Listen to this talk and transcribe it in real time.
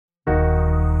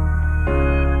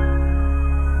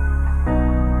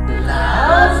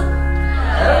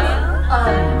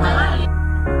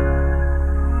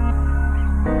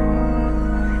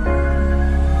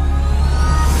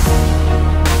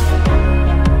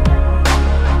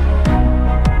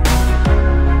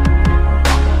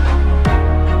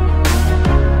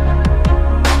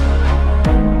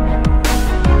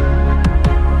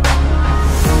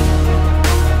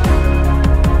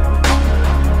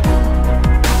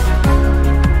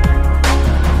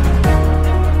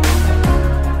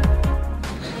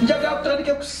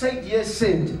yes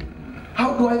sent.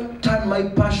 How do I turn my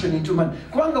passion into money?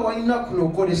 Kwanga walina kuno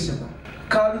okolesebwa.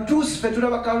 Kalutusi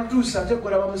fetulaba kalutusi ate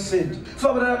kolaba mu sente.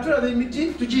 Fabula tulaba emiti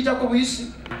tugiitako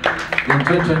buyisi. In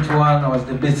 2021, I was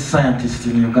the best scientist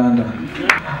in Uganda.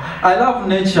 I love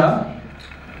nature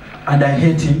and I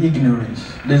hate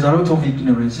ignorance. There's a lot of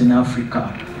ignorance in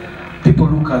Africa. People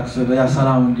look at their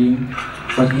surrounding,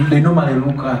 but they normally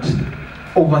look at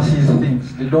overseas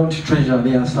things. They don't treasure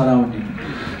their surrounding.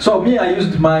 So me, I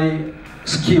used my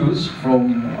skills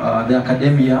from the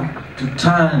academia to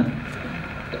turn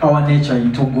our nature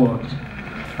into God.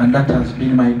 And that has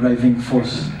been my driving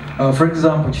force. For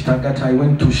example, Chitagata, I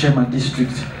went to Shema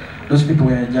district. Those people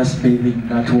were just bathing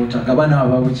that water.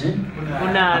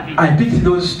 I picked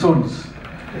those stones.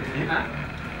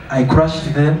 I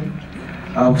crushed them.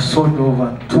 I've sold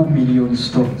over 2 million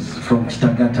stones from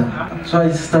Chitagata. So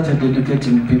I started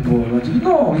educating people that, you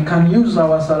know, we can use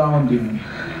our surrounding.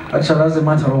 Actually, as a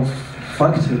matter of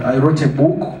fact, I wrote a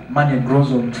book, Money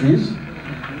Grows on Trees.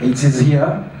 It is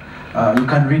here. You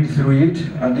can read through it.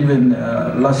 And even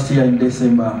last year in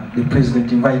December, the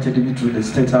president invited me to the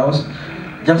State House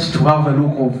just to have a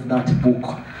look of that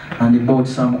book. And he bought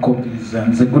some copies.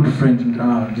 And he's a good friend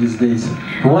these days.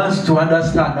 He wants to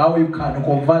understand how you can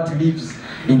convert leaves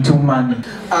into money.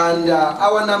 And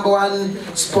our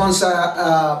 #1 sponsor,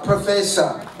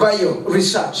 Professor Bio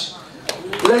Research.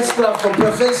 Let's clap for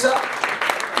Professor.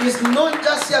 He's not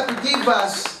just here to give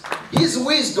us his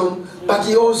wisdom, but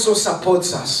he also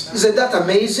supports us. Isn't that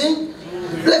amazing?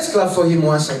 Let's clap for him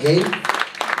once again.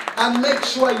 And make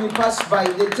sure you pass by.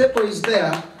 The table is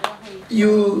there.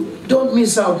 You don't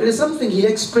miss out. There's something he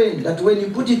explained that when you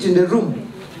put it in the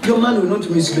room, your man will not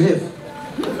misbehave.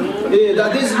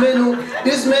 That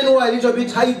these men who are a little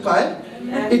bit hyper,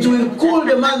 it will cool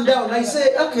the man down. I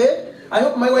say, okay, I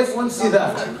hope my wife won't see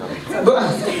that.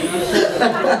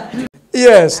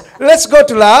 Yes, let's go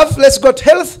to love, let's go to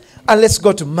health, and let's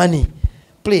go to money.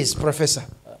 Please, Professor.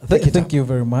 Thank you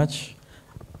very much.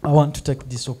 I want to take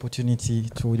this opportunity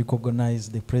to recognize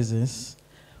the presence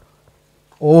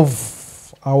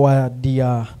of our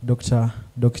dear Dr.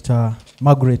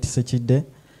 Margaret Sechide.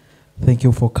 Thank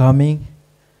you for coming.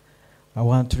 I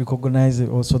want to recognize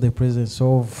also the presence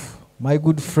of my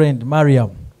good friend,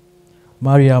 Mariam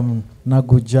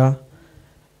Naguja,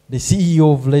 the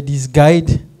CEO of Ladies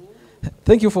Guide.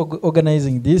 Thank you for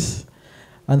organizing this,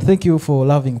 and thank you for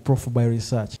loving Prof by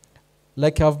Research.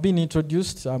 Like I've been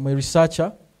introduced, I'm a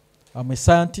researcher, I'm a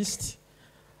scientist,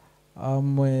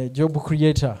 I'm a job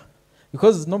creator.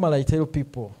 Because normally I tell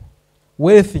people,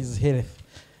 wealth is health.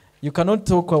 You cannot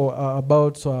talk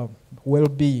about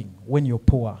well-being when you're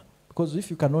poor. Because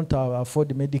if you cannot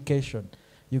afford medication,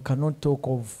 you cannot talk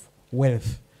of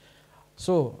wealth.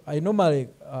 So I normally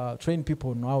train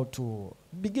people on how to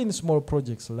begin small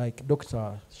projects, like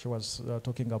Doctor, she was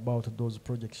talking about those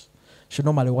projects. She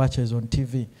normally watches on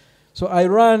TV. So I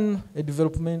run a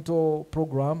developmental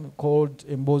program called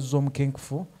Embozom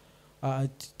Kenkfu.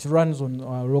 It runs on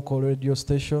local radio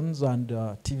stations and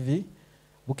TV,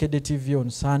 Bukede TV on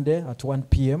Sunday at 1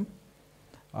 p.m.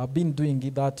 I've been doing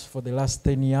that for the last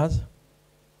 10 years.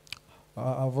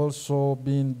 I've also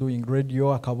been doing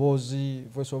radio, Akabozi,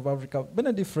 Voice of Africa,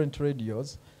 many different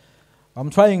radios. I'm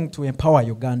trying to empower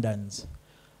Ugandans,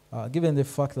 given the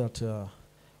fact that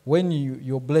when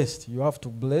you're blessed, you have to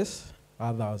bless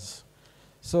others.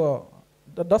 So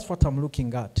that's what I'm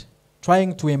looking at,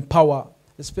 trying to empower,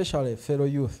 especially fellow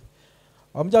youth.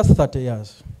 I'm just 30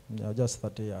 years. I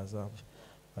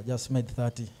just made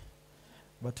 30.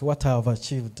 But what I have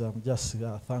achieved, I'm just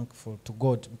thankful to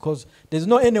God, because there's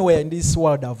no anywhere in this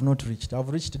world I've not reached. I've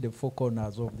reached the four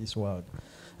corners of this world.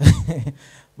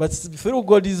 But through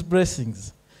God's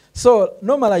blessings. So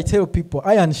normally I tell people,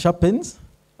 iron sharpens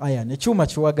iron. Echuma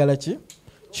chiwagalachi,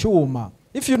 chuma.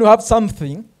 If you have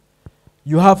something,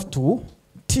 you have to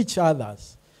teach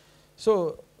others.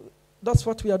 So that's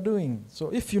what we are doing.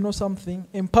 So if you know something,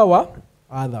 empower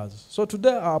others. So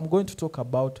today I'm going to talk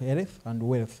about health and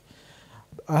wealth.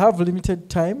 I have limited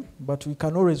time, but we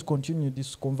can always continue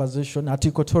this conversation at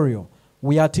Equatorial.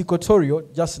 We are at Equatorial,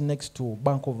 just next to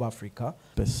Bank of Africa.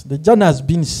 The journey has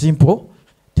been simple.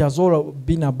 It has all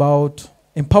been about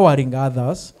empowering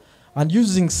others and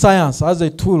using science as a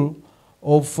tool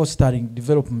of fostering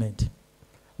development.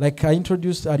 Like I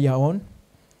introduced earlier on,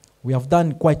 we have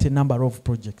done quite a number of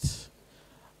projects.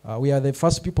 We are the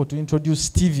first people to introduce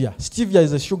stevia. Stevia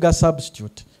is a sugar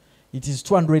substitute. It is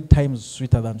 200 times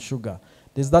sweeter than sugar.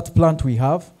 There's that plant we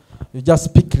have. You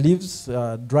just pick leaves,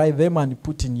 dry them, and you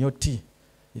put in your tea.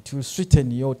 It will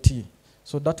sweeten your tea.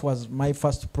 So that was my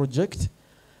first project.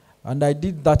 And I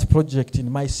did that project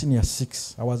in my senior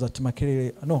 6. I was at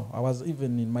Makerere. No, I was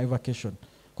even in my vacation.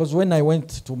 Because when I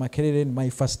went to Makerere in my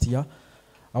first year,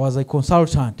 I was a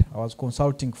consultant. I was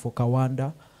consulting for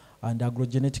Kawanda and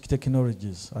agrogenetic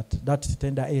technologies at that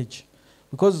tender age.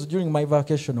 Because during my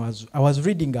vacation, I was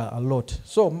reading a lot.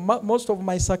 So most of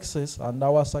my success and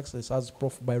our success as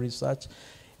Prof by research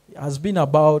has been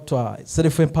about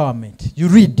self-empowerment. You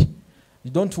read. You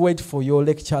don't wait for your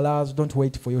lecturers. Don't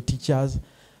wait for your teachers.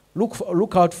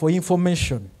 Look out for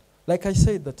information. Like I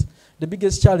said, that the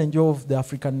biggest challenge of the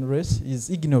African race is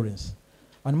ignorance.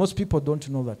 And most people don't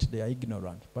know that they are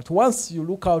ignorant. But once you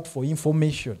look out for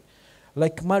information,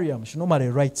 like Mariam, she normally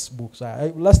writes books.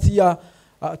 Last year,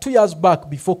 2 years back,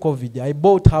 before COVID, I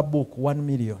bought her book, 1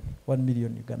 million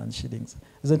Ugandan shillings.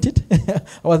 Isn't it?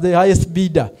 I was the highest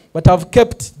bidder. But I've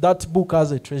kept that book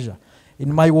as a treasure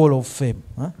in my wall of fame.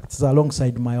 It's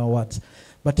alongside my awards.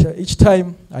 But each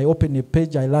time I open a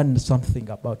page, I learn something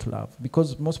about love.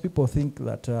 Because most people think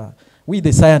that we,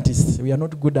 the scientists, we are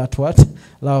not good at what?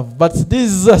 Love. But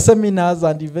these seminars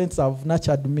and events have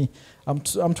nurtured me.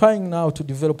 I'm trying now to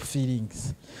develop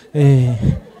feelings.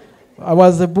 I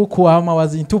was a bookworm. I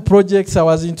was into projects. I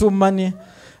was into money.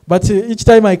 But each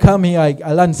time I come here,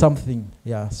 I learn something.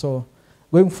 Yeah. So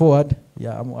going forward,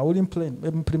 yeah, I will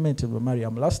implement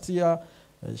Mariam. Last year,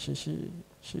 she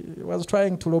was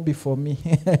trying to lobby for me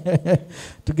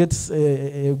to get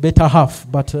a better half.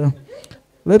 But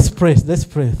let's pray.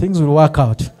 Things will work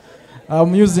out.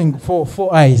 I'm using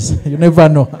four eyes. You never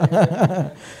know.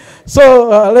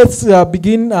 So let's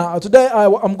begin. Today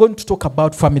I'm going to talk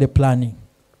about family planning.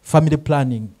 Family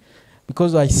planning.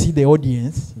 Because I see the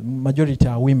audience, majority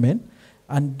are women,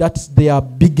 and that's their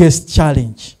biggest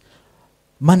challenge.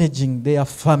 Managing their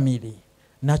family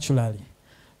naturally.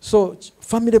 So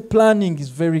family planning is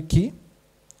very key,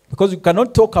 because you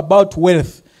cannot talk about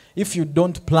wealth if you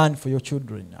don't plan for your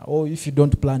children or if you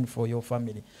don't plan for your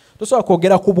family. Tosobola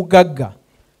kwogera ku bugagga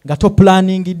nga to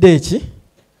planning ide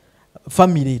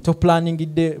family, to planning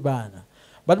ide baana.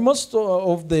 But most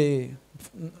of the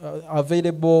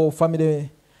available family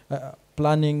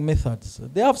planning methods,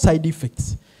 they have side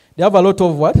effects. They have a lot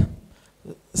of what?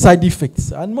 Side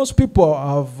effects. And most people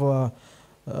have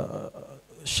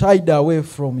shied away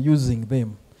from using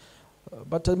them.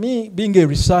 But me, being a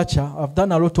researcher, I've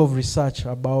done a lot of research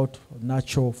about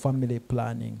natural family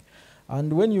planning.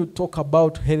 And when you talk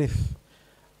about health,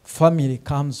 family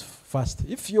comes first.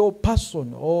 If your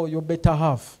person or your better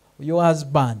half, your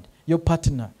husband, your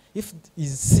partner, if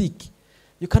is sick,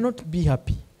 you cannot be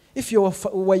happy. If your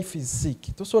wife is sick,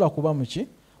 tosobola kuba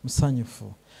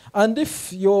musanyufu. And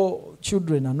if your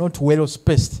children are not well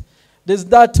spaced, there's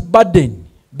that burden,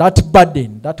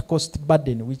 that cost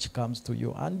burden which comes to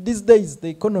you. And these days, the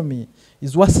economy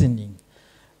is worsening.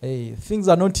 Things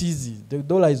are not easy. The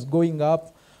dollar is going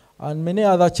up, and many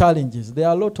other challenges. There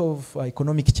are a lot of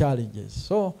economic challenges.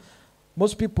 So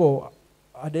most people,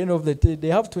 at the end of the day, they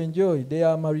have to enjoy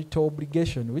their marital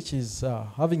obligation, which is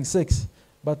having sex.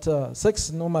 But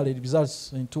sex normally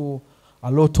results into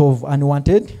a lot of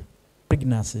unwanted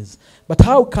pregnancies. But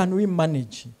how can we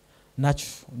manage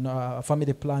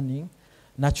family planning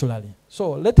naturally?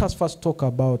 So let us first talk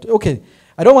about, okay,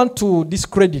 I don't want to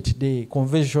discredit the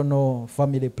conventional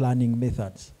family planning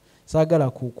methods. But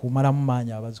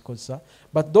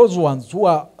those ones who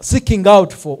are seeking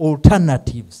out for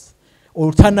alternatives,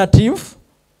 alternative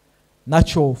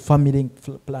natural family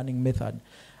planning method.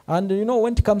 And you know,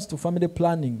 when it comes to family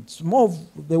planning, it's more of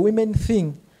the women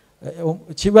thing. Because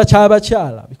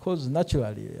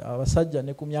naturally, abasajja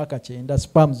ne ku myaka 9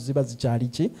 sperms ziba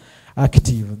zikyali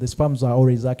active. The sperms are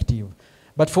always active.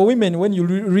 But for women, when you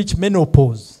reach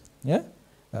menopause, yeah,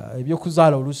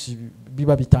 ebyokuzaala olusi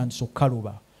biba bitandise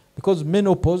okukaluba. Because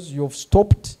menopause, you've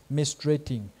stopped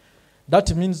menstruating.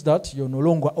 That means that you're no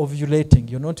longer ovulating.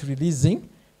 You're not releasing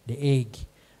the egg.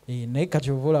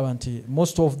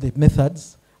 Most of the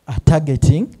methods are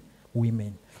targeting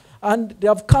women. And they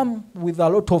have come with a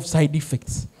lot of side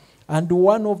effects. And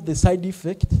one of the side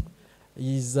effects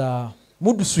is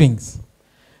mood swings.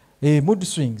 Mood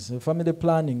swings, family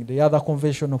planning, the other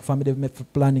conventional family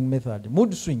planning method.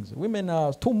 Mood swings. Women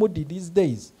are too moody these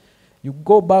days. You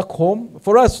go back home.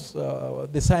 For us,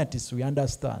 the scientists, we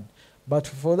understand. But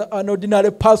for an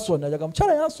ordinary person,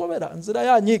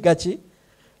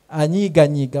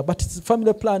 but it's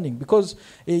family planning because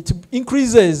it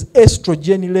increases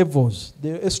estrogen levels.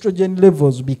 The estrogen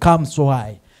levels become so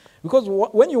high. Because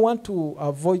when you want to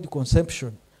avoid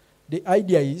conception, the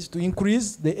idea is to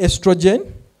increase the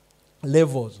estrogen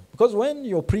levels. Because when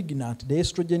you're pregnant, the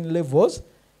estrogen levels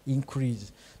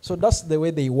increase. So that's the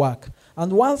way they work.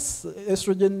 And once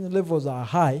estrogen levels are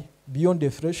high, beyond the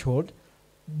threshold,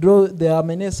 there are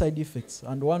many side effects,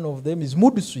 and one of them is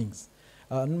mood swings.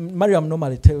 Mariam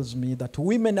normally tells me that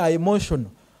women are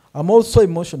emotional. I'm also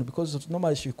emotional because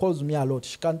normally she calls me a lot.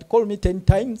 She can call me 10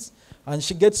 times, and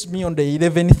she gets me on the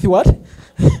 11th word.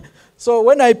 So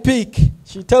when I pick,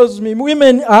 she tells me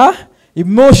women are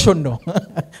emotional,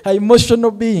 are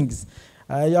emotional beings.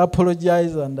 I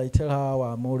apologize and I tell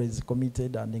her I'm always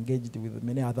committed and engaged with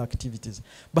many other activities.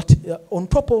 But on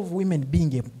top of women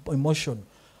being emotional,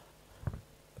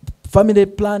 family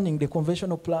planning, the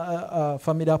conventional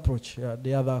family approach,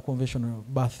 the other conventional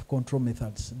birth control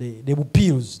methods, they will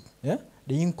pills, yeah?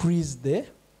 They increase the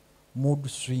mood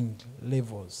swing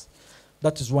levels.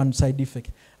 That is one side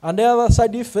effect. And the other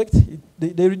side effect,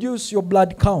 they reduce your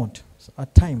blood count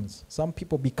at times. Some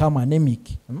people become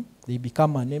anemic. They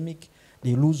become anemic,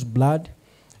 they lose blood,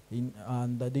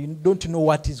 and they don't know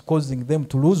what is causing them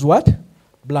to lose what?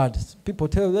 Blood. People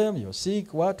tell them, you're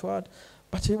sick, what.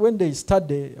 But when they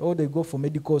start, or they go for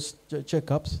medical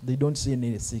checkups, they don't see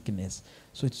any sickness.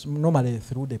 So it's normally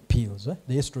through the pills.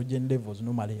 The estrogen levels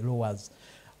normally lowers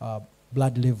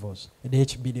blood levels, the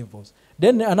HB levels.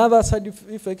 Then another side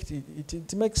effect,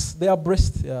 it makes their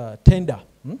breast tender.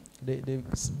 The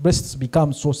breasts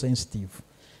become so sensitive.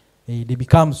 They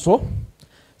become so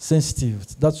sensitive.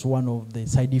 That's one of the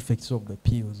side effects of the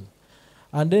pills.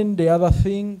 And then the other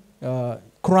thing,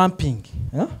 cramping.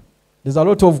 There's a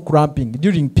lot of cramping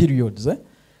during periods.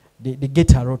 They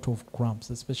get a lot of cramps,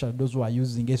 especially those who are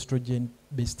using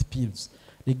estrogen-based pills.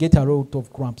 They get a lot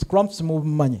of cramps. Cramps move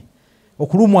money.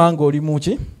 Okulumwango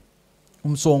olimuchi,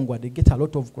 umsongwa. They get a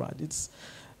lot of cramps. It's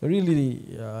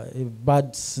really a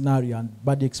bad scenario and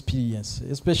bad experience,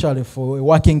 especially for a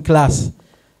working class,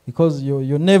 because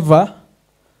you're never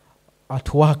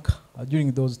at work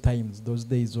during those times, those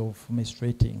days of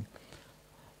menstruating.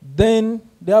 Then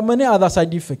there are many other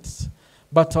side effects.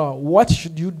 But what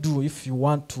should you do if you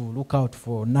want to look out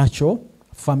for natural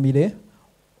family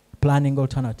planning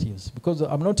alternatives? Because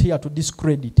I'm not here to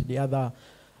discredit the other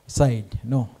side.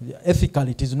 No,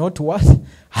 ethically it is not what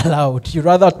allowed. You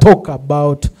rather talk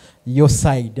about your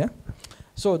side.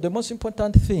 So the most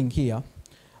important thing here,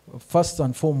 first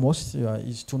and foremost,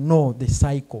 is to know the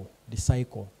cycle. The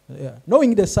cycle.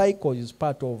 Knowing the cycle is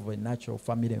part of a natural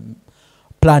family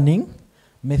planning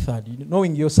method.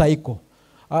 Knowing your cycle.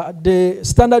 The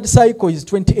standard cycle is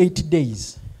 28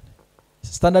 days.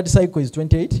 Standard cycle is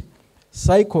 28.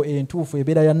 Cycle entuufu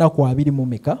ebeera ya nnaku 24 mu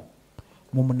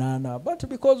 8. But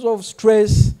because of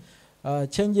stress,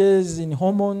 changes in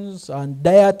hormones and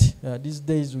diet, these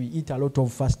days we eat a lot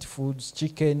of fast foods,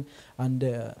 chicken, and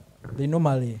they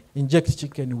normally inject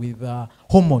chicken with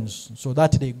hormones so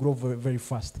that they grow very, very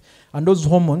fast. And those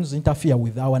hormones interfere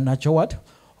with our natural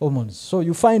hormones. So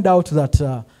you find out that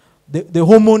the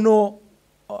hormonal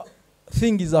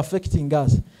thing is affecting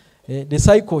us. The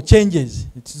cycle changes.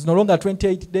 It is no longer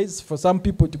 28 days. For some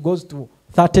people, it goes to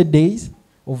 30 days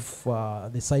of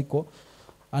the cycle,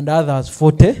 and others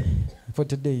 40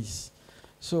 days.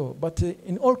 So, but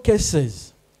in all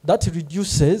cases, that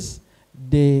reduces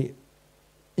the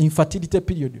infertility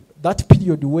period, that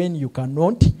period when you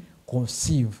cannot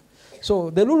conceive. So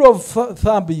the rule of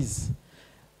thumb is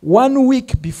 1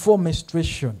 week before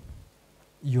menstruation,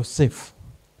 you're safe.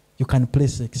 You can play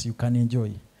sex, you can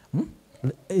enjoy.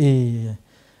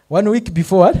 1 week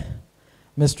before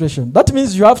menstruation. That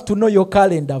means you have to know your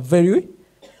calendar very,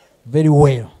 very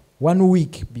well. 1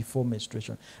 week before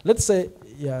menstruation. Let's say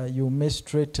you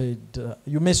menstruate,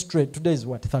 today is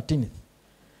what, 13th.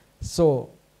 So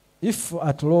if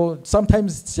at low,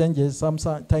 sometimes it changes,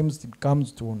 sometimes it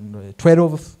comes to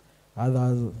 12th,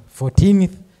 others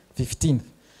 14th, 15th.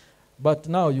 But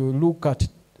now you look at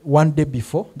 1 day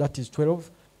before, that is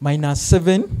 12, minus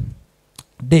 7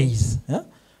 days. Yeah?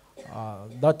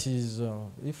 That is,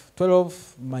 if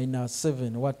 12 minus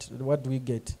 7, what do we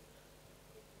get?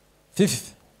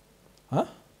 5th. Huh?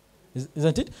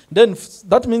 Isn't it? Then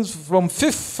that means from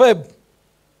 5th Feb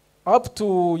up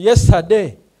to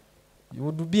yesterday, you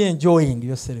would be enjoying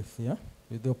yourself, yeah,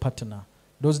 with your partner.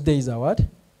 Those days are what?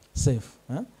 Safe.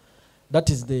 Huh? That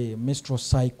is the menstrual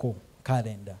cycle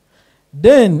calendar.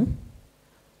 Then,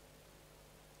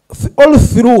 all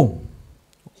through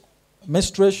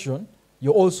menstruation,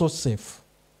 you're also safe.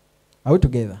 Are we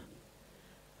together?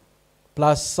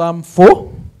 Plus some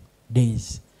 4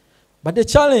 days. But the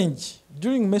challenge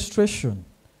during menstruation,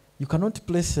 you cannot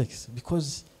play sex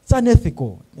because it's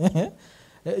unethical.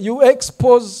 You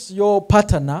expose your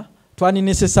partner to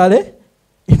unnecessary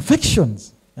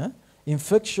infections.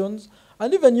 Infections,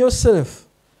 and even yourself.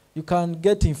 you can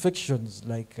get infections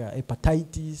like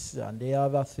hepatitis and the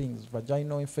other things,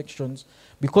 vaginal infections,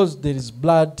 because there is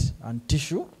blood and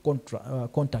tissue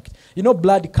contact. You know,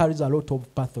 blood carries a lot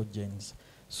of pathogens.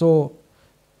 So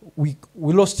we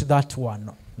lost that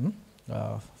one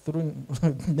through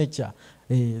nature.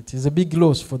 It is a big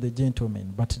loss for the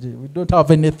gentleman, but we don't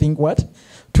have anything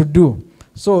to do.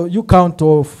 So you count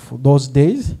off those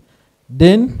days,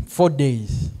 then 4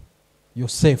 days, you're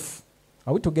safe.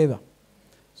 Are we together?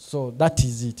 So that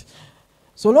is it.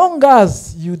 So long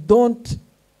as you don't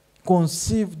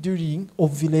conceive during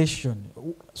ovulation,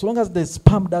 so long as the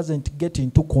sperm doesn't get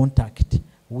into contact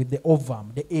with the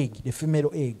ovum, the egg, the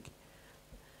female egg,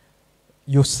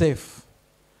 you're safe.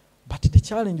 But the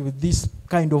challenge with this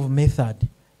kind of method,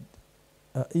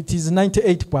 it is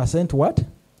 98% what?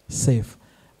 Safe.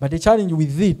 But the challenge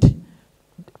with it,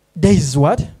 there is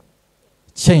what?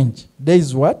 Change. There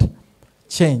is what?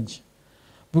 Change.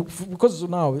 Because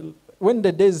now, when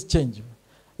the days change,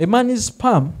 a man's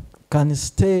sperm can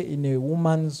stay in a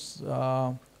woman's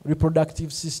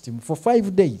reproductive system for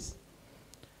 5 days.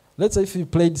 Let's say if you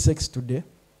played sex today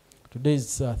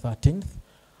is 13th,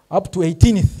 up to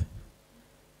 18th,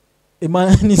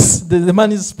 the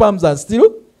man's sperms are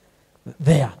still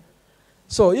there.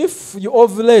 So if you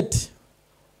ovulate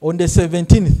on the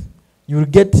 17th, you'll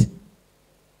get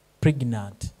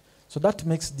pregnant. So that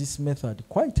makes this method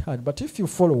quite hard. But if you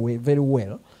follow it very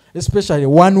well, especially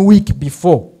 1 week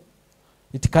before,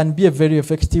 it can be a very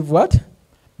effective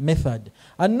method.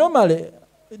 And normally,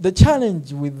 the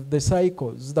challenge with the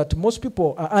cycle is that most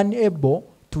people are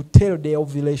unable to tell the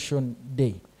ovulation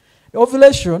day. The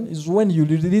ovulation is when you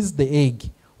release the egg.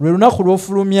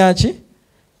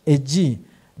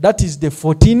 That is the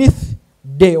 14th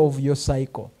day of your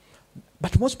cycle.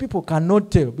 But most people cannot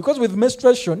tell. Because with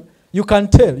menstruation, you can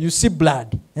tell. You see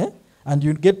blood. And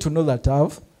you get to know that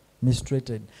I've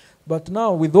menstruated. But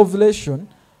now with ovulation,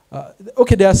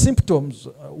 there are symptoms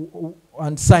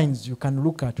and signs you can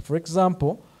look at. For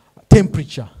example,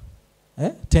 temperature.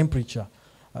 Temperature.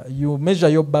 You measure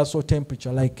your basal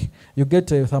temperature. Like you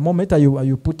get a thermometer,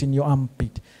 you put in your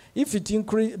armpit. If it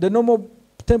increase, the normal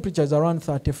temperature is around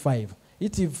 35.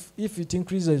 If it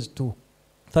increases to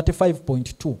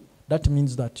 35.2, that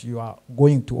means that you are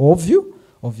going to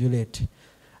ovulate.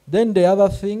 Then the other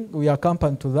thing we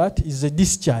accompany to that is a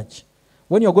discharge.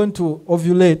 When you're going to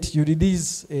ovulate, you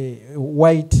release a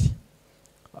white,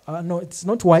 no, it's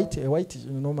not white. A white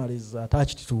normally is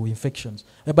attached to infections.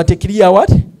 But a clear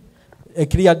what? A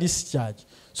clear discharge.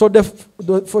 So the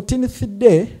 14th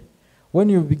day, when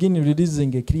you begin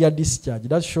releasing a clear discharge,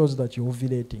 that shows that you're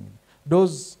ovulating.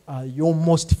 Those are your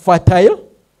most fertile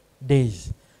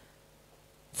days.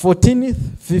 14th,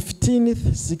 15th,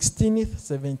 16th,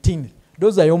 17th.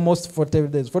 Those are your most fertile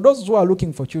days. For those who are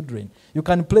looking for children, you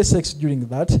can play sex during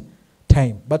that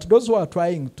time. But those who are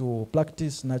trying to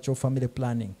practice natural family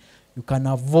planning, you can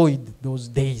avoid those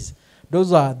days.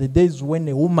 Those are the days when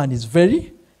a woman is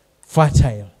very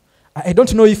fertile. I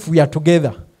don't know if we are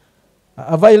together.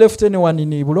 Have I left anyone in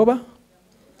Buloba?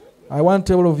 I want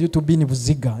all of you to be in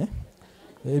Buziga.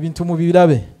 Ebintu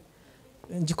mubirabe.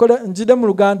 Njide mu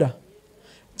Luganda.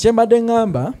 Kyembadde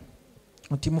ngamba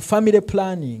nti mu family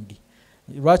planning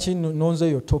lwaki nonze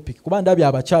yo topic kuba ndabye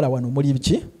abakyala wano muli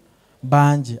biki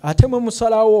bangi ate mwe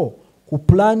musalawo ku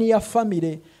plan ya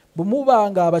family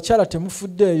bumubanga abakyala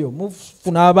temufuddeeyo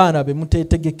mufuna abaana be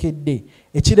muteetegekedde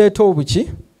ekireeta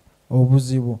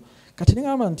obuzibu kati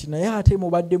ngamba nti naye ate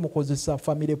mubadde mukozesa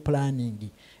family planning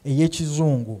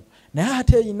ey'ekizungu naye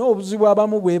ate erina obuzibu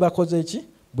abamu bwe bakoze ki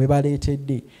bwe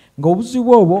baleetedde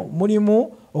ng'obuzibu obwo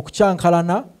mulimu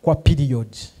okukyankalana kwa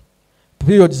periods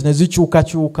ne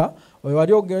zikyukakyuka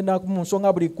wali ogenda mu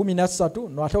nsonga buli 13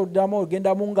 n'ate oddamu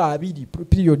ogendamu nga 2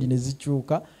 period ne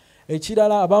zikyuka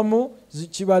ekirala abamu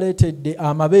kibaleetedde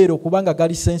amabeere okubanga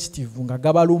gali sensitive nga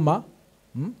gabaluma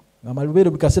amabeere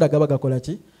bikaseera gaba gakola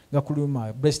ki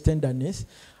gakuluma breast tenderness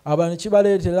abantu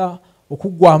kibaleetera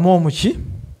okuggwamu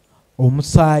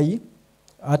omusaayi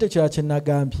ate kirala kye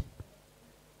nagambye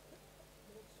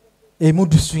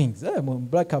mood swings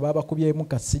black ababa kubyemu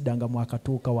kasida nga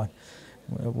mwakatuuka wano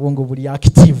bongo buli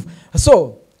active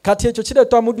so kati ekyo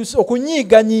kireetwa mood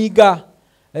okunyiiganyiiga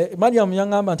Mariam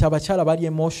yangamba nti abakyala bali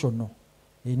emotional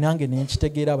nange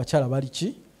nenkitegeera abakyala bali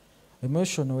ki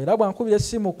emotional era bwankubira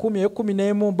essimu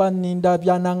 10 baninda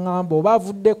byanaŋŋamba oba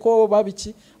avuddeko oba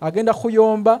biki agenda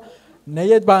kuyomba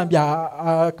naye bambi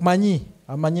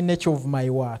amanyi nature of my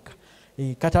work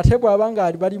kati ate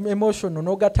bw'abanga bali emotional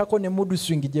n'ogattako ne mood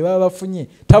swing gye baba bafunye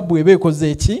tabu eba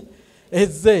ekoze eki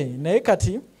ezze naye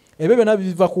kati ebyo byonna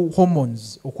biva ku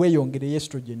hormones okweyongera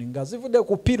estrogen nga zivudde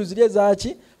ku piru ziri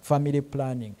ezaki family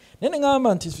planning. Naye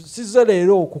ngamba nti size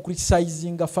leero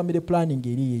okucriticizinga family planning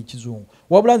eri ekizungu,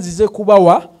 wabula nzize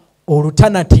kubawa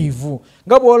alternative.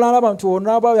 Nga bw'olaba nti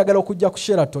onaaba oyagala okujja ku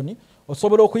Sheraton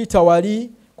osobola okuyita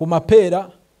wali ku Mapeera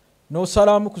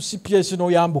n'osalamu ku CPS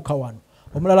n'oyambuka wano,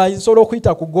 omulala asobola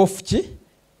okuyita ku golf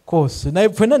course, naye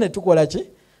ffenna ne tukola ki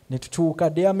ne tutuuka.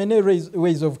 There are many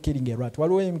ways of killing a rat.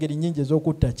 Waliwo engeri nnyingi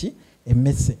ez'okutta ki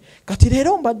emmese. Kati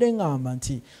leero mbadde ngamba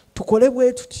nti tukole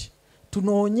bwe tuti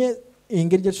tunoonye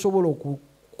engeri gye tusobola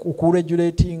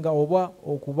okuregulatinga oba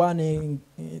okuba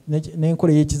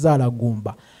n'enkola y'ekizaala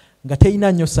gumba nga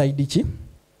teyina nnyo side ki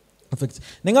effects.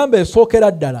 Ne ngamba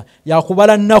esookera ddala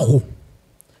yakubala nnaku,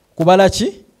 kubala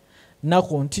ki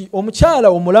nnaku, nti omukyala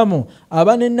omulamu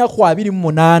aba n'ennaku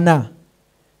 28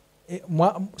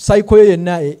 sayiko yo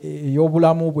yenna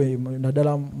ey'obulamu bwe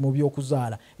naddala mu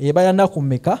by'okuzaala eba ya nnaku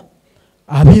mmeka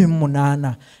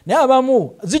 28. Naye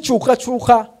abamu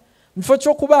zikyukakyuka mu kifo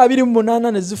ky'okuba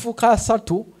 28 ne zifuuka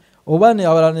 3 oba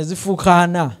abalala ne zifuuka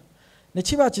 4, ne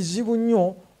kiba kizibu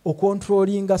nnyo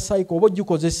okontrolinga sayiko oba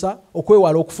ogikozesa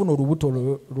okwewala okufuna olubuto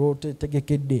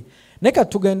lw'otegekedde. Naye kati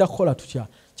tugenda kukola tutya?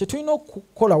 Kye tulina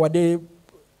okukola wadde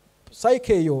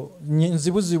sayiko eyo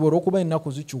nzibuzibu olw'okuba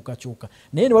ennaku zikyukakyuka,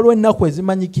 naye ne waliwo ennaku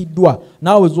ezimanyikiddwa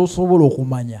naawe z'osobola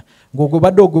okumanya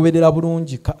ng'ogobadde ogoberera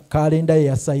bulungi kalenda ye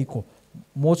ya sayiko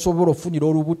mw'osobola ofunira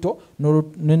olubuto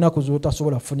n'ennaku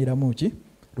z'otasobola kufuniramu ki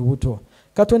lubuto.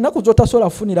 Kati ennaku z'otasobola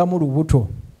kufuniramu lubuto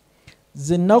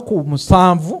ze nnaku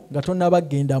 7 nga tonnaba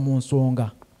genda mu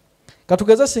nsonga.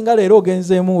 Katugeze singa leero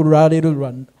ogenzeemu olwaleero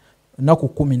lwa nnaku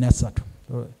 13,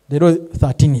 leero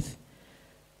 13th.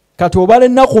 Kati obala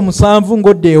ennaku 7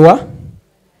 ng'oddeewa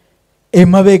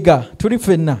emabega, tuli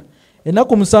ffenna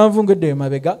ennaku 7 ng'oddeewa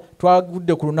emabega,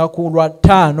 twagudde ku lunaku lwa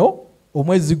 5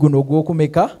 omwezi guno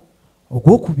ogw'okumeka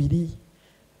ogw'okubiri.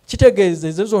 Kitegeeza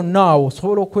ezo zonna awo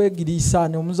osobola okwegiriisa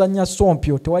n'omuzannya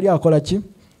sompyo tewali akola ki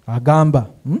agamba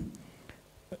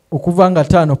okuva nga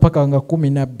 5 paka nga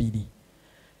 12.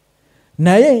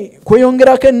 Naye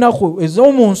kweyongerako ennaku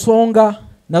ez'omu nsonga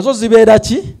nazo zibeera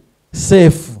ki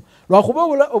safe,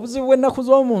 lwakuba obuzibu bw'ennaku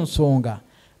z'omu nsonga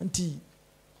nti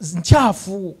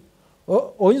nkyafu,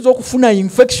 oyinza okufuna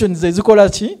infections ezikola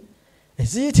ki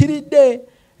eziyitiridde,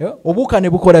 obuuka ne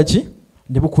bukola ki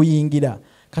ne bukuyingira,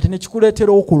 kati ne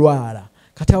kikuleetera okulwala.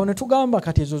 Kati awo ne tugamba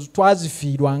kati ezo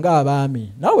twazifiirwa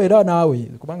ng'abaami, naawe era naawe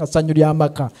kubanga ssanyu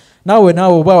ly'amaka naawe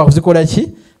oba wazikola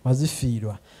ki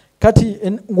wazifiirwa. Kati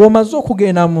ng'omaze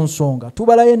okugenda mu nsonga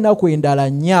tubalayo ennaku endala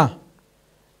 4,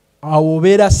 awo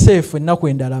obeera safe ennaku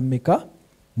endala mmeka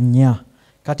 4.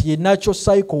 Kati yenakyo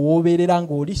sayiko w'obeerera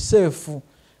ng'oli safe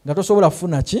nga tosobola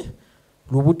kufuna ki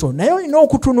lubuto. Naye olina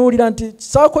okutunuulira nti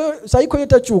sayiko yo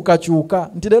tekyukakyuka,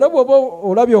 nti leero bw'oba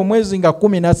olabye omwezi nga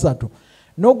 13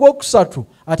 n'ogwokusatu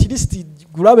at least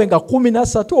gulabe nga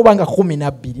 13 oba nga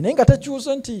 12, naye nga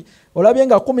tekyuse nti olabye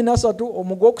nga 13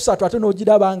 omugwokusatu ate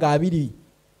n'ogiraba nga 2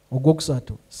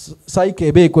 ogwokusatu, sayiko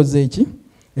eba ekoze eki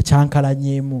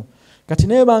ekyankalanyeemu. Kati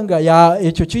nebanga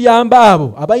ekyo kiyamba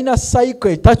abo abalina sayiko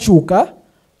etakyuka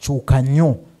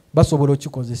nnyo basobola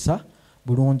okikozesa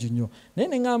bulungi nnyo. Naye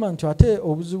ne ngamba nti ate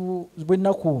obuzibu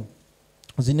bw'ennaku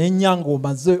zino ennya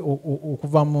ng'omaze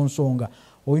okuva mu nsonga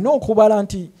olina okubala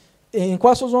nti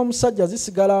enkwaso z'omusajja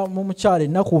zisigala mu mukyala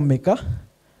ennaku mmeka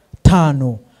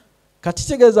 5. Kati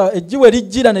kitegeeza ejjiwe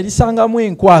lijjira ne lisangamu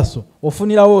enkwaso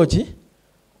ofunirawo ki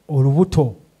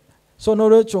olubuto. So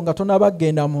n'olwekyo nga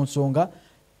tonabagenda mu nsonga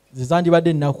zizandibadde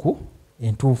ennaku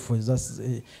entuufu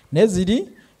naye ziri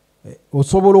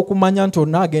osobola okumanya nti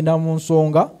onaagenda mu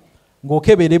nsonga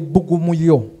ng'okebera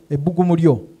ebbugumu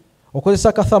lyo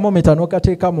okozesa ka thermometer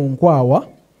n'okateeka mu nkwawa.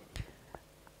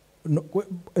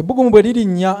 Ebbugumu bwe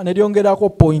lirinnya ne lyongerako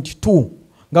 0.2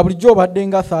 nga bulijjo obadde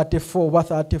nga 34 oba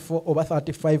 34 oba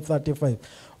 35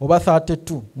 oba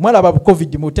 32. Mwalaba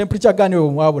covid mu temperature gani bwe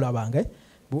mwabulabanga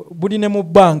buli ne mu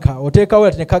banka oteekawo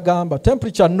ati ne kagamba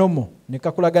temperature normal ne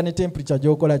kakulaga ne temperature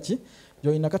gy'okola ki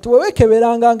gy'olina. Kati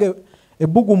weweekeberanga nga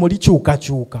ebbugumu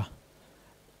likyukakyuka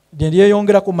ne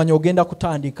lyeyongera kumanya ogenda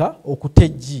kutandika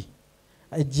okutejji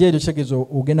ejji eryo kitegeeza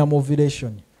ogenda mu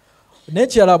ovulation.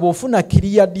 N'ekirala bw'ofuna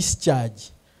clear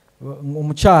discharge,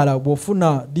 omukyala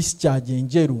bw'ofuna discharge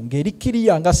enjeru ng'eri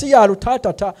clear nga si ya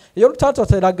lutaatata,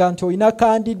 ey'olutaatata eraga nti olina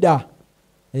kandida,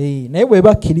 naye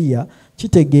bw'eba clear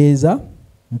kitegeeza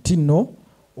nti nno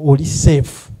oli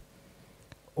safe,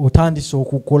 otandise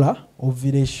okukola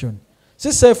ovulation.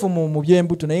 Si safe mu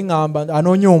by'embuto naye ngamba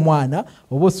anoonya omwana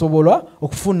oba osobola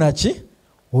okufuna ki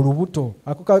olubuto.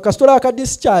 Ako kasitola aka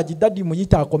discharge dadi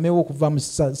muyita akomewo okuva mu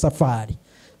safaari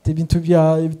ebintu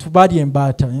bya tubalya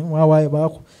embaata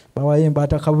bawaye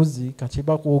embaata kabuzi kati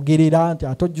bakwogerera nti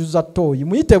atojjuza ttooyi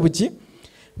muyite buki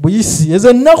buyisi ezo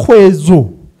ennaku ezo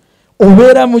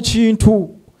obeera mu kintu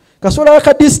kasobola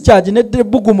ka discharge nedde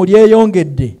ebbugumu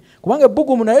lyeyongedde kubanga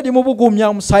ebbugumu naye limubugumya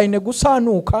omusaayi ne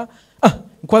gusaanuuka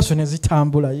nkwaso ne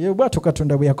zitambula ye bwatyo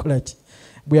Katonda bwe yakola ki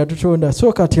bwe yatutonda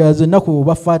so kati azo ennaku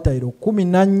oba fatayiro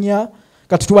 14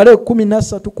 kati tubale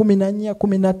 13 14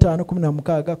 15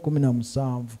 16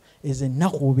 17 ezo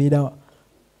ennaku obeera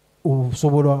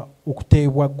osobola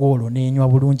okuteebwa goolo n'enywa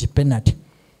bulungi penalty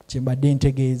kyembadde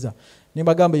ntegeeza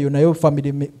nembagamba eyo nayo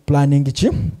family planning ki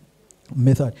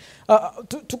method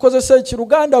tukozesa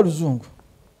ekiruganda luzungu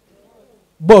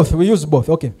both we use both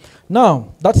okay now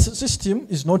that system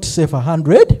is not safe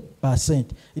 100%.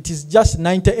 It is just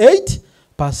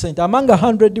 98%. Among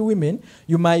 100 women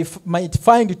you might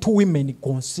find 2 women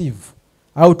conceive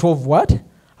out of what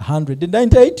 100. The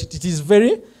 98 it is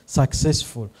very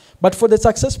successful, but for the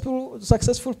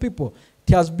successful people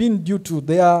it has been due to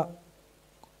their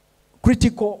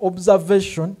critical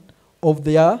observation of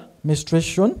their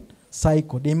menstruation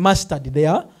cycle. They mastered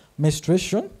their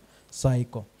menstruation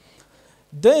cycle.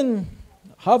 Then,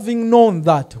 having known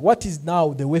that, what is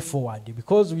now the way forward?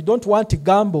 Because we don't want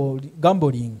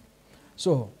gambling.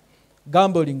 So,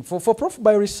 gambling. For Prof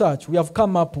by research, we have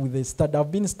come up with a study. I've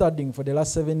been studying for the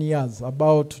last 7 years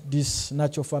about this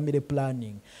natural family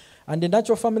planning. And the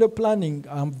natural family planning,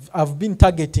 I've been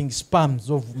targeting sperms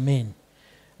of men.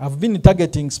 I've been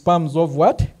targeting sperms of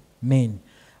what? Men.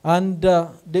 And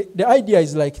the idea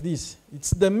is like this. It's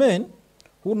the men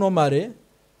who normally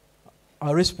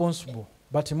are responsible.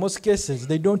 But in most cases,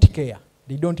 they don't care.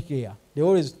 They don't care. They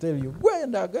always tell you,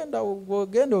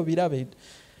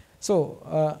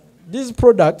 so these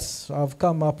products I've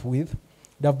come up with,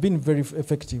 they have been very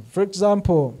effective. For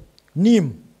example,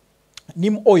 neem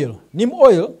oil. Neem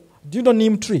oil, do you know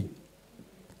neem tree?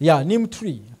 Yeah, neem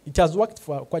tree. It has worked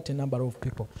for quite a number of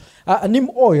people. Neem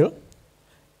oil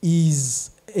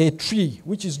is a tree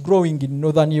which is growing in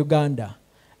northern Uganda.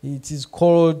 It is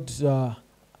called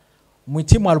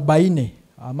Mwitimu albaine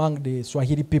among the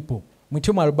Swahili people.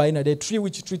 Mwitimu albaine, the tree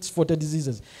which treats 40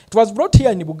 diseases. It was brought here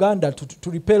in Uganda to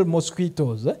repel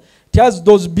mosquitoes. It has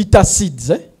those bitter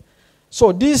seeds.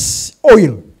 So this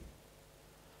oil,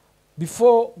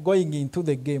 before going into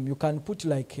the game, you can put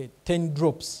like 10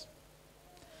 drops.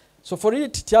 So for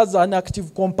it has an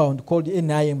active compound called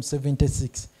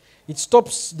NYANZI. It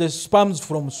stops the sperms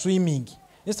from swimming.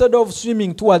 Instead of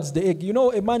swimming towards the egg, you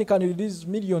know, a man can release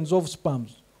millions of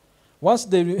sperms. Once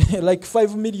they like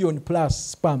 5 million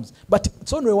plus sperms, but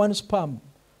it's only one sperm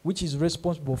which is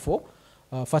responsible for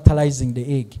fertilizing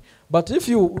the egg. But if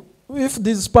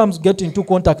these sperms get into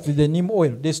contact with the neem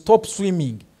oil, they stop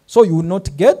swimming, so you will not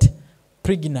get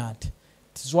pregnant.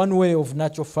 It's one way of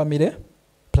natural family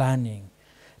planning.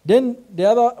 Then the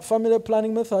other family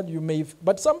planning method you may,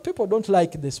 but some people don't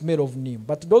like the smell of neem,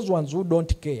 but those ones who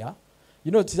don't care,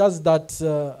 you know, it has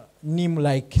that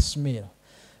neem-like smell.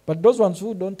 But those ones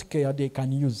who don't care, they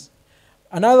can use.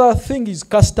 Another thing is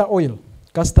castor oil.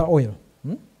 Castor oil.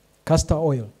 Castor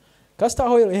oil. Castor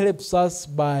oil helps us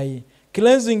by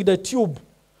cleansing the tube.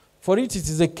 For it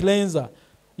is a cleanser.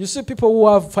 You see people who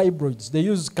have fibroids, they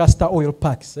use castor oil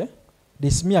packs. They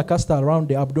smear castor around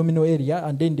the abdominal area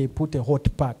and then they put a hot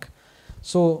pack.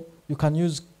 So you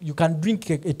can drink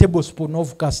a tablespoon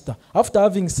of castor. After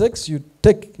having sex, you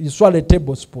swallow a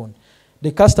tablespoon.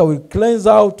 The castor will cleanse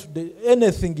out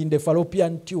anything in the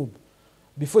fallopian tube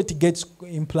before it gets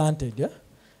implanted. Yeah?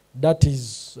 That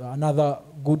is another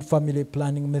good family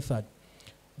planning method.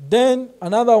 Then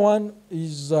another one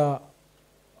is, am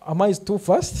I too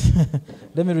fast?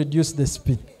 Let me reduce the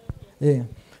speed. Yeah.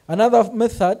 Another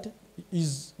method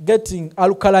is getting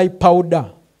alkali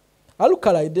powder.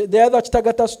 Alkali, the other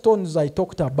Chitagata stones I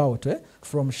talked about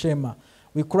from Shema.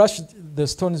 We crushed the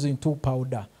stones into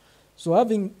powder. So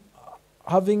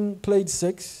having played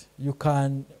sex, you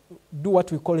can do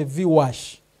what we call a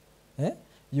V-wash.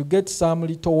 You get some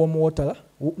little warm water.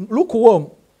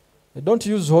 Lukewarm. Don't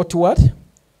use hot water.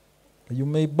 You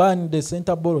may burn the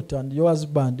center bolt and your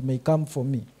husband may come for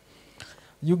me.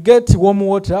 You get warm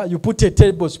water, you put a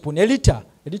tablespoon, a liter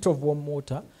of warm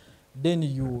water, then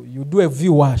you do a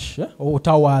V-wash or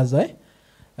towers.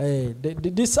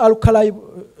 This alkali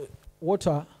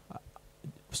water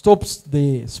stops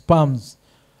the sperms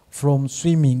from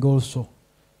swimming also.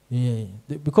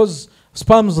 Because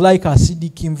sperms like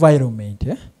acidic environment.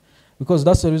 Because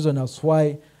that's the reason that's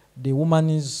why the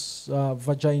woman's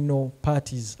vaginal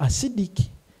part is acidic.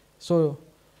 So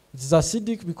It is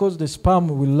acidic because the sperm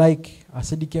will like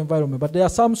acidic environment. But there are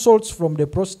some salts from the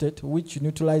prostate which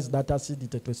neutralize that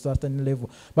acidity to a certain level.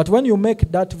 But when you make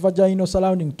that vaginal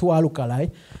surrounding too alkali,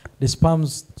 the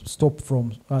sperms stop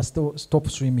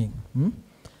swimming.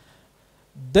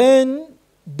 Then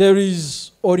there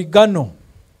is oregano.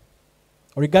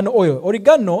 Oregano oil.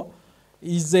 Oregano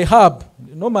is a herb.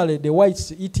 Normally the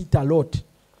whites eat it a lot.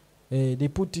 They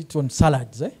put it on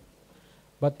salads.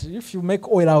 But if you make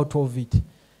oil out of it,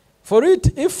 for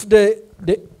it, if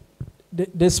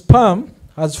the sperm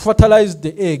has fertilized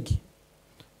the egg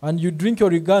and you drink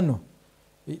oregano,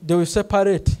 they will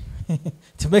separate.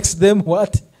 It makes them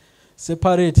what?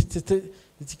 Separate.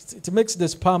 It makes the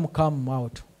sperm come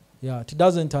out. Yeah, it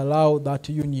doesn't allow that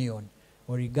union,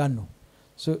 oregano.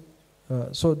 So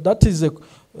that is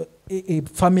a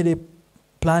family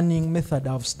planning method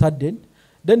I've studied.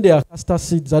 Then there are castor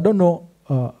seeds. I don't know.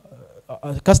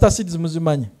 Castor seeds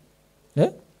muzimanya.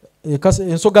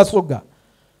 Soga.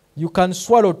 You can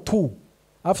swallow 2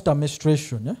 after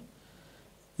menstruation.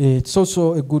 It's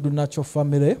also a good natural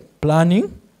family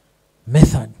planning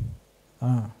method.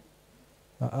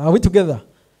 Are we together?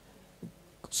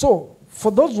 So,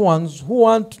 for those ones who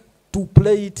want to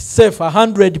play it safe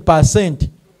 100%,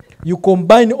 you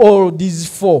combine all these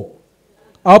 4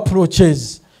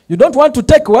 approaches. You don't want to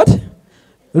take what?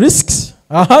 Risks.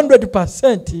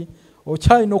 100%.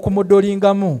 Ochai no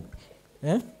kumodoringamu.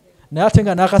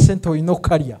 Nayatenga nakasento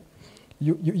inokaria.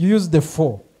 You use the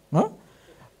 4.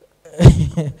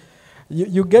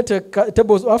 You get a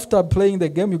table after playing the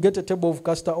game. You get a table of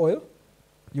castor oil.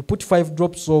 You put 5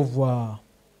 drops of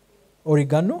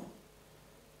oregano,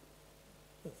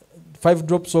 5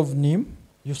 drops of neem.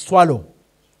 You swallow.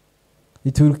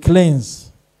 It will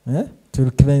cleanse. It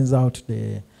will cleanse out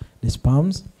the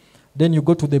sperms. Then you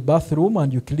go to the bathroom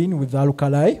and you clean with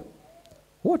alkali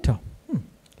water.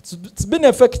 It's been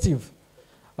effective.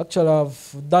 Actually,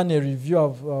 I've done a review.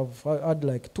 I've had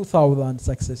like 2,000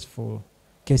 successful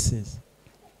cases.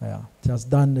 Yeah, it has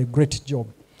done a great job.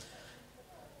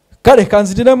 Kale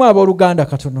kanzidiremu aboluganda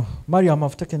katono. Mariam,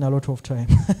 I've taken a lot of time.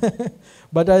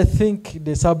 But I think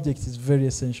the subject is very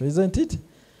essential, isn't it?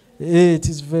 It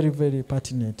is very, very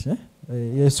pertinent.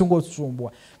 Yesungo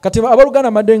tsumbwa. Kati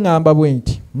aboluganda madengamba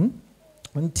bwenti.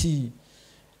 Nti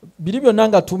bilibyo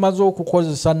nanga tumaze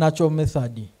okukozesa natural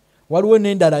method. Waliwo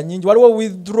n'endala nyingi, waliwo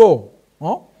withdraw.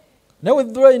 Ne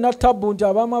withdraw ina tabu nti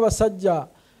abamu abasajja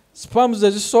sperms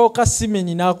ezisooka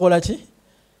simeni n'akola ki?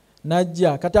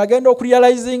 Najja. Kati agenda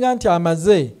okurealizinga nti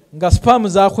amaze nga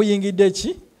sperms akuyingidde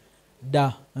ki?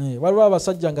 Da. Waliwo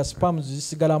abasajja nga sperms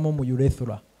zisigalamu mu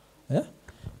urethra.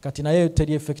 Kati naye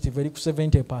teri effective eri ku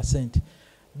 70%.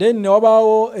 Then ne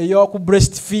wabaawo eyoku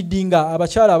breastfeeding,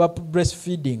 abakyala aba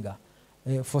breastfeeding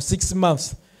for 6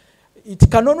 months. It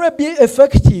can only be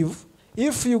effective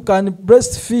if you can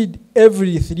breastfeed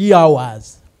every 3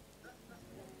 hours.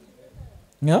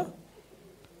 Yeah?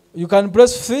 You can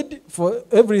breastfeed for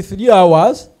every 3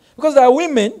 hours because there are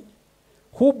women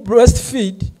who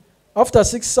breastfeed after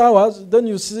 6 hours, then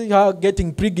you see her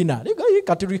getting pregnant.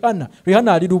 Kati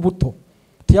Rihanna ali lubuto.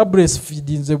 Tia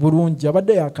breastfeeding bulungi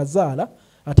abadde yakazaala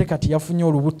ate kati yafunye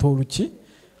olubuto oluki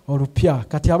olupya.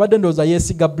 Kati abadde ndoza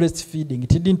yesiga breastfeeding. It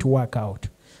didn't work out.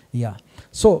 Yeah.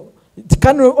 So it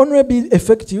can only be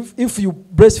effective if you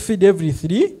breastfeed every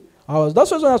 3 hours.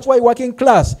 That's why working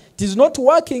class, it is not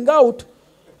working out.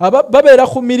 Babeera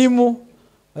ku mirimu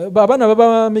babana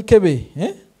baba mikebe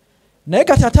naye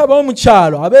kati ate aba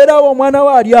omukyalo abeerawo omwana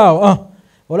we ali awo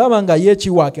olaba nga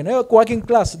yekiwaake naye working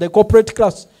class, the corporate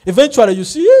class, eventually you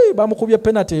see bamukubye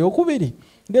penalty eyokubiri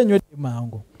ng'enywedde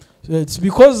mango. It's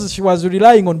because she was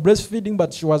relying on breastfeeding,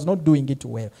 but she was not doing it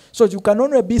well. So you can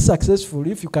only be successful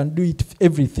if you can do it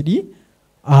every 3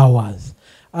 hours.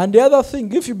 And the other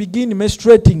thing, if you begin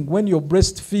menstruating when you're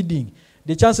breastfeeding,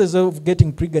 the chances of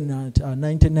getting pregnant are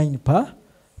 99%.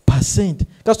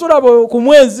 Kasura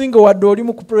kumwezi nga wadde oli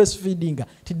mu breastfeeding,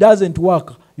 it doesn't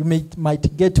work. You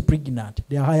might get pregnant.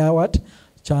 There are higher what?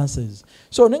 Chances.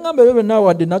 So nengambe bebe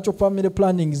now the natural family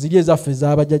planning ziri ezaffe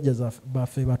z'abajjajja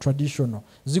baffe ba traditional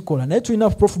zikola naye tulina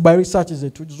Prof by research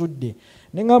zetuzudde.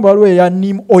 Nengamba waliwo ya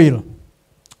neem oil.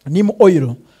 Neem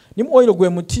oil gwe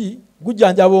muti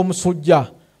gujjanjaba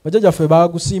omusujja. Bajjajja ffe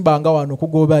bagusimbanga wano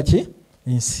kugoba ki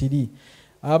ensiri.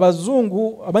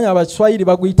 Abazungu abanya abaswahili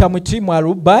baguyita muti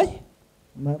mwarubai.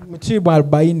 Muti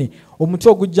mwarubaine. Omuti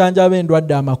ogujjanjaba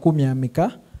endwadde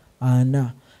 40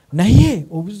 naye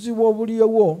obuzibu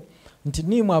obuliwo nti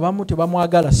nimu abamu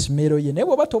tebamwagala simero ye naye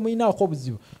bw'oba tomuyinaako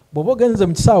obuzibu bw'oba ogenze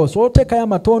mu kisaawe so oteekayo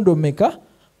amatondo meka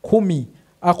 10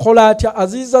 akola atya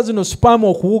aziiza zino sperm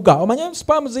okuwuga omanye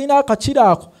sperm zirina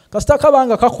akakira ako kasita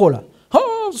kabanga kakola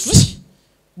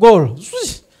gol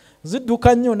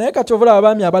zidduka nnyo naye kati obula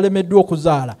abaami abalemeddwa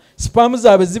okuzaala sperm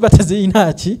zaabwe ziba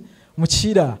tezirina ki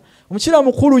mukira omukira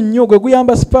mukulu nnyo gwe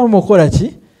guyamba sperm okola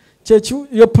ki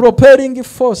yo propelling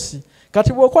force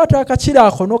kati bw'okwata akakira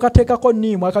ako n'okateekako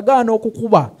nniimu akagaana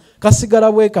okukuba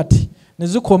kasigala bwe kati ne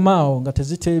zikomaawo nga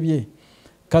teziteebye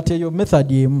kati eyo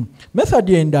method emu. Method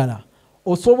endala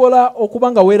osobola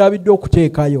okuba nga weerabidde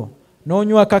okuteekayo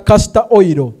n'onywa ka castor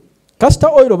oil.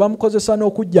 Castor oil bamukozesa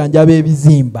n'okujjanjaba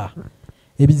ebizimba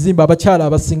abakyala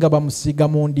abasinga bamusiiga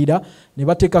mu ndira ne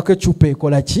bateekako ecupa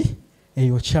ekola ki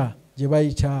eyokya gye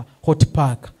bayita hot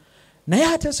pack. Naye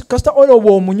ate castor oil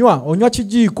bw'omunywa onywa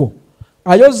kijiiko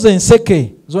ayozza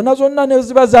enseke zonna ne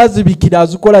ziba zaazibikira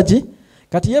azikola ki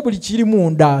kati ye buli kiri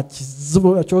munda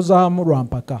kyozaamu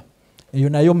lwampaka. Eyo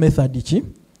nayo method ki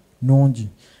nungi.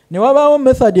 Ne wabaawo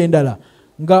method endala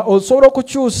nga osobola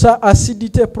okukyusa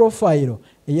acidity profile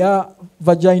eya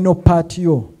vaginal part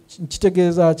yo.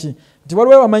 Kitegeeza ki nti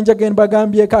waliwo amayinja ge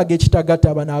bagambyeko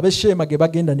ag'ekitagatta bano ab'esheema ge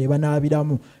bagenda ne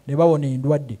banaabiramu ne bawona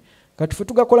endwadde. Kati ffe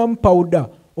tugakolamu powder.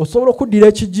 Osobola okuddira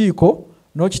ekijiiko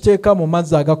n'okiteeka mu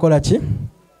mazzi agakola ki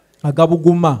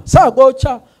agabuguma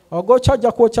agokya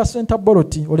ajja kwokya center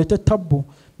boloti olete tabbu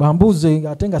bambuuze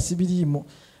ate nga sibiriimu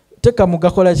teka mu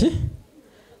gakola ki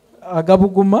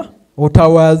agabuguma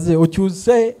otawaaze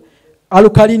okyuse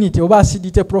alkalinity oba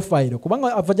acidity profile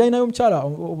kubanga vagina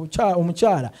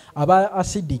y'omukyala aba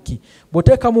acidic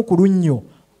bw'oteekamu ku lunnyo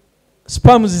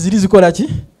sperms ziri zikola ki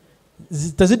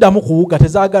teziddamu kuwuga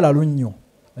tezaagala lunnyo.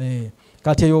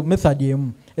 Kati eyo method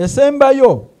emu.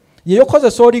 Esembayo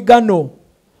yeyokozesa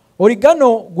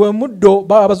oligano gwe muddo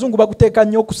abazungu baguteeka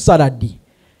nnyo ku saladi.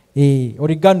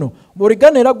 Oligano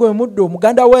era gwe muddo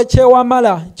muganda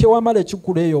w'ekyewamala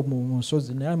ekikula eyo mu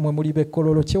nsozi naye mwe muli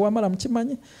bekololo kyewamala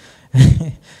mukimanyi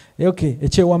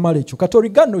ekyewamala ekyo kati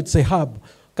oligano it's a herb.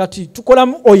 Kati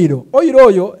tukolamu oil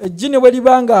oyo ejjini bwe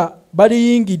libanga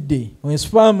baliyingidde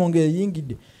sperm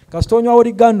ng'eyingidde kasita onywa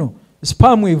oligano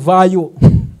sperm evaayo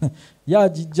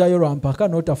yagijjayo lwampaka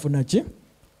n'otafuna ki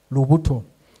lubuto.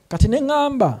 Kati ne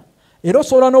ŋŋamba era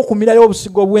osobola n'okumirayo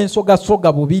obusigo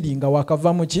bw'ensogasoga bubiri nga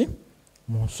wakava ki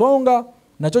mu nsonga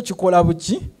nakyo kikola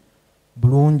buki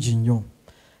bulungi nnyo.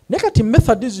 Ne kati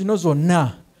method zino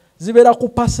zonna zibeera ku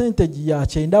percentage ya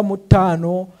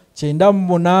 95,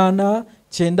 98,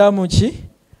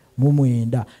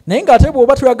 99. Naye ng'ate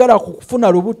bw'oba tuyagala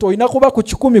kufuna lubuto olina kuba ku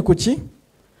 100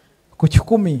 ku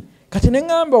 100. Kati ne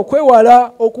ŋŋamba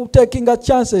okwewala okutekinga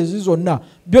chances zonna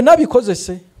byonna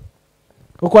bikozese.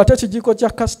 Okwata ekijiiko kya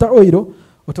castor oil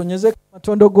otonyeze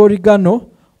amatondo g'oligano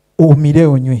omire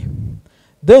onywe.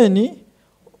 Then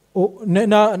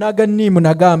n'aganiimu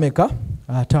nagameka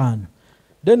 5.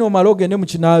 Then omala ogende mu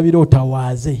kinaabiro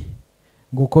otawaaze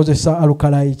ng'okozesa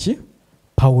alkali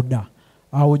powder.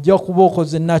 Awo ojja kuba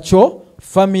okoze nakyo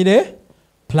family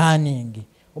planning.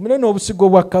 Omire n'obusigo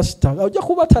bwa castor ojja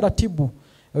kuba taratibu.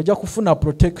 Ojja kufuna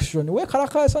protection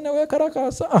weekalakaasa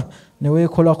ne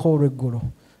weekolako olweggulo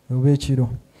obekiro.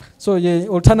 So ye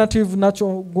alternative nakyo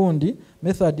gundi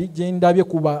method gye ndabye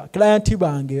kuba client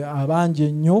bange abangi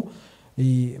ennyo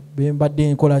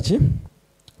bembadde nkola ki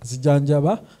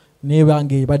zijanjaba ne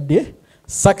bange ebadde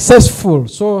successful.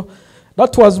 So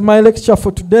that was my lecture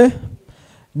for today.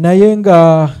 Naye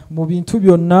nga mu bintu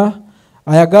byonna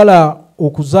ayagala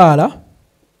okuzaala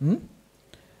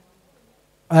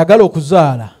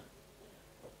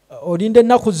olinde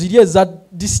ennaku ziri eza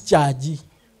discharge.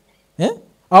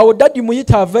 Awo dadi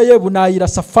muyita aveeyo ebunaayira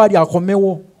safari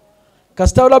akomewo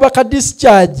kasita olaba ka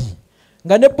discharge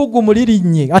nga nebbugumu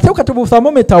lirinnye ate kati bu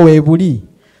thermometer weebuli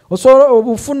osobola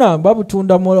obufuna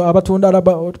babutunda abatunda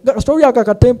kasita oli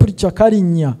aka temperature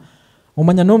kalinnya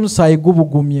omanya n'omusaayi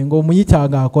gubugumye ng'omuyita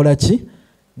ng'akola ki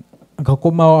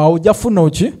ngakomawo awo ojja funa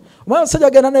ki omwana musajja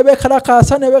agenda ne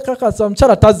beekalakaasa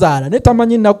omukyala tazaala naye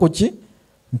tamanyi nnaku ki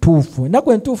ntuufu.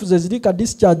 Ennaku entuufu ze ziri ka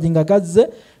discharge nga gazze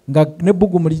nga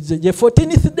nebugumulize ye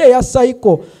 14th day ya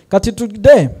cycle. Kati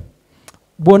today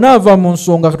bw'onaava mu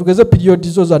nsonga katugeze period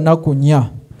zo za nnaku 4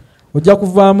 ojja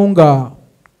kuvaamu nga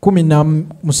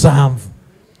 17.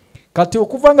 Kati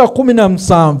okuva nga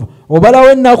 17 obalawo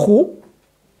ennaku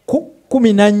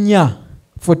 14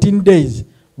 14 days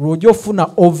lw'ojja ofuna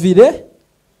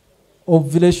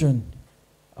ovulation.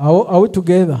 Are we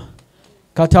together?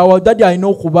 Kati awo dadi alina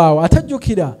okubaawo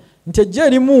atajjukira nti ejja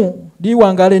erimu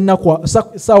liwangala ennaku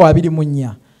ssaawa 24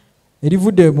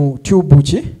 erivudde mu tube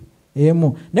ki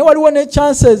emu naye waliwo ne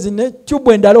chances ne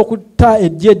tube endala okutta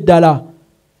ejja eddala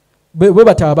bwe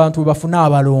bata abantu bafuna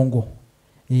abalongo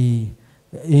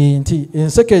nti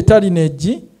enseke etali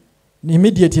nejji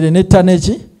immediately netta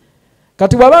neki.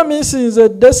 Kati bw'aba misinze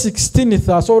day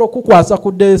 16th asobola okukwasa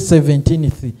ku day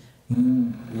 17th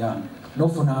Yeah.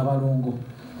 Nofuna abalongo.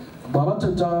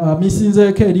 Bwaba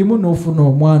misinzeeko erimu n'ofuna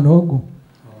omwana ogwo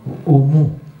omu.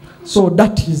 So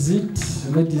that is it,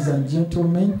 ladies and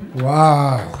gentlemen.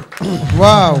 Wow.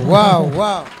 Wow, wow,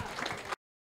 wow.